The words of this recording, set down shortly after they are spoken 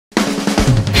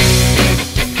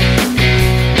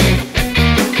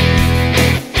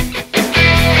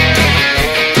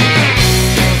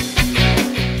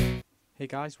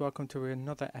guys, welcome to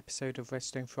another episode of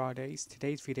Redstone Fridays.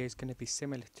 Today's video is going to be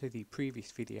similar to the previous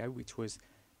video, which was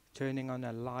turning on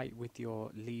a light with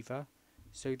your lever.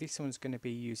 So this one's going to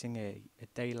be using a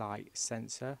daylight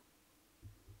sensor,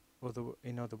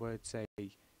 in other words a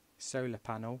solar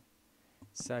panel.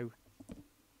 So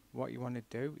what you want to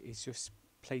do is just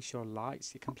place your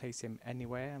lights. You can place them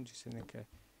anywhere. I'm just going to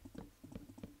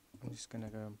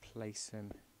go and place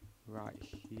them right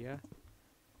here,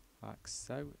 like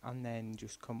so, and then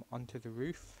just come onto the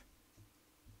roof,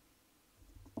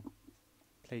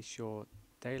 place your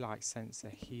daylight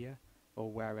sensor here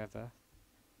or wherever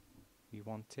you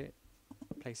want it,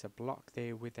 place a block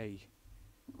there with a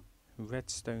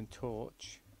redstone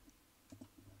torch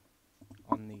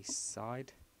on the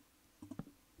side,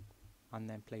 and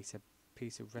then place a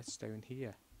piece of redstone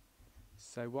here.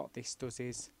 So what this does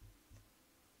is,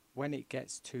 when it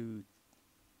gets to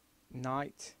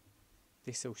night,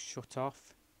 this will shut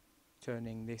off,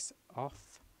 turning this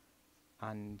off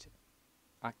and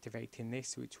activating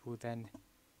this, which will then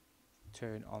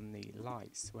turn on the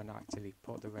lights when I actually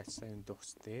put the redstone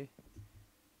dust there.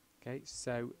 Okay,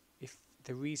 so if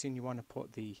the reason you want to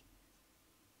put the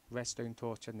redstone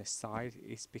torch on the side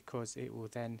is because it will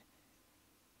then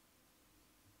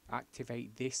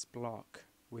activate this block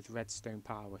with redstone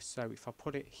power. So if I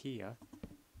put it here,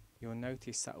 you'll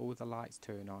notice that all the lights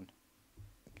turn on.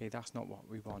 Okay, that's not what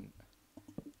we want.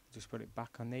 Just put it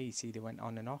back on there. You see they went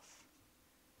on and off.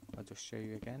 I'll just show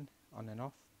you again, on and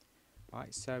off.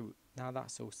 Right, so now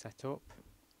that's all set up.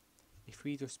 If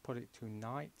we just put it to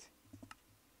night,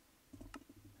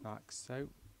 like so,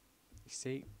 you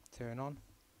see, turn on.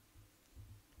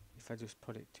 If I just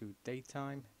put it to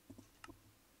daytime,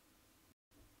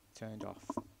 turned off.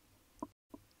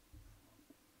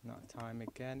 Night time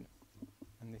again,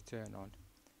 and they turn on.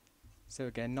 So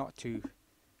again, not too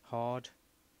hard,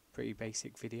 pretty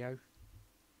basic video.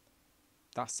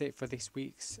 That's it for this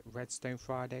week's Redstone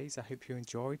Fridays. I hope you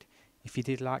enjoyed. If you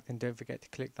did like, then don't forget to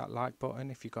click that like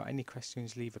button. If you've got any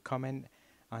questions, leave a comment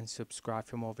and subscribe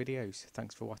for more videos.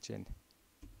 Thanks for watching.